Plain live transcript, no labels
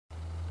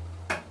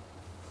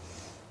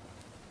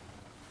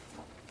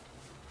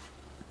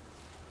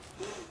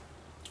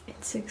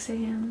at 6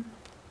 a.m.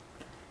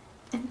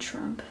 and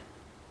Trump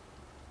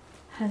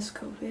has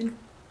COVID.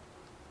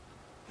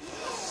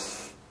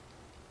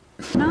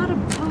 Not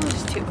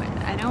opposed to it.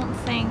 I don't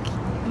think,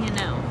 you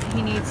know,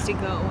 he needs to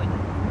go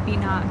and be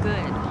not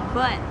good,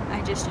 but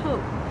I just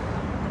hope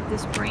that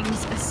this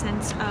brings a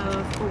sense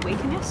of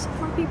awakeness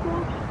for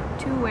people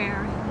to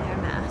wear their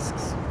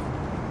masks.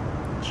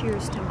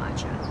 Cheers to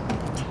matcha.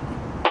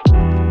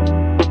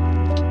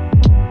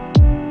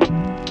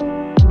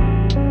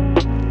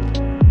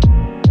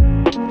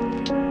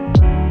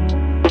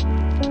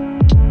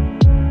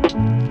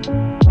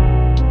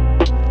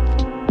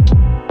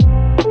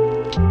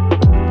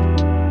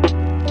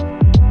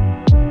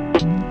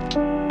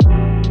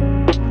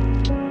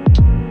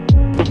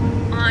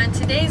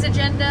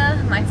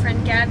 My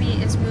friend Gabby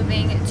is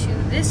moving to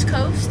this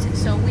coast,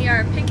 so we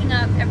are picking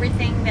up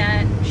everything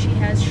that she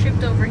has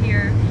shipped over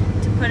here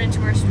to put into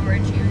her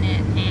storage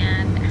unit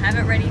and have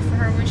it ready for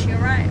her when she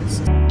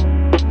arrives.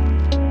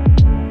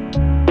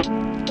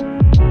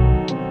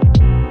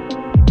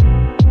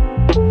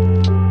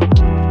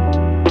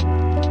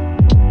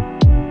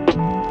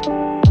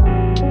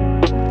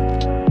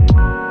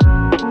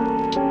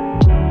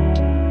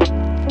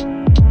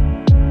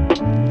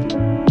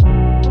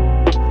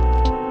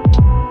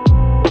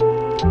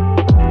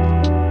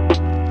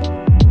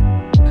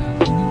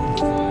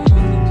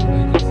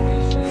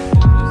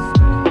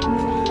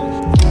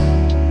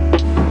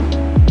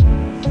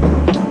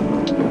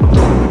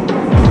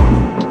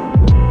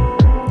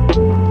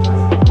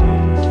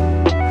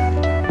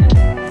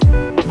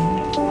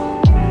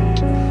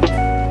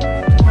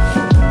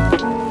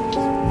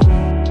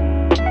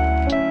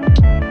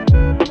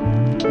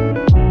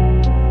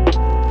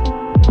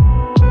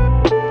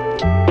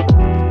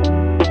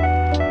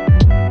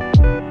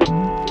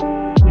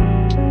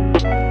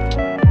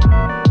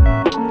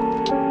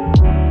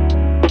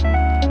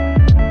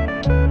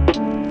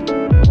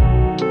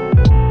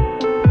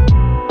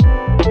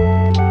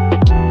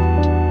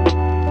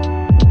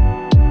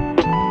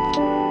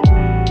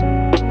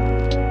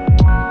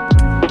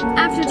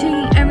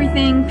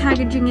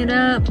 Packaging it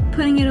up,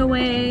 putting it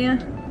away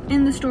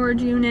in the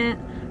storage unit.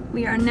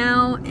 We are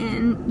now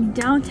in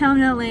downtown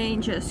LA,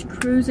 just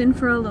cruising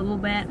for a little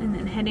bit and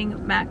then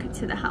heading back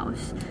to the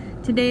house.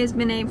 Today has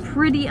been a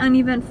pretty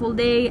uneventful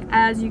day,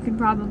 as you could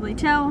probably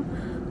tell,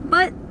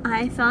 but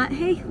I thought,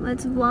 hey,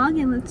 let's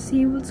vlog and let's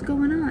see what's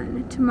going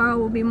on. Tomorrow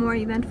will be more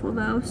eventful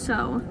though,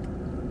 so,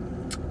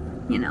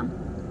 you know,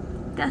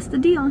 that's the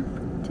deal.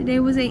 Today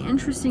was an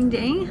interesting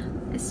day,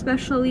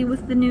 especially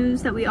with the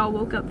news that we all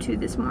woke up to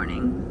this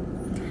morning.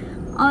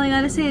 All I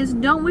gotta say is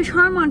don't wish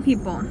harm on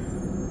people.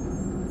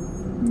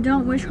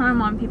 Don't wish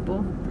harm on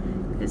people,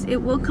 because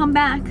it will come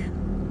back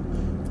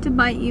to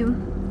bite you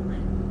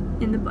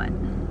in the butt.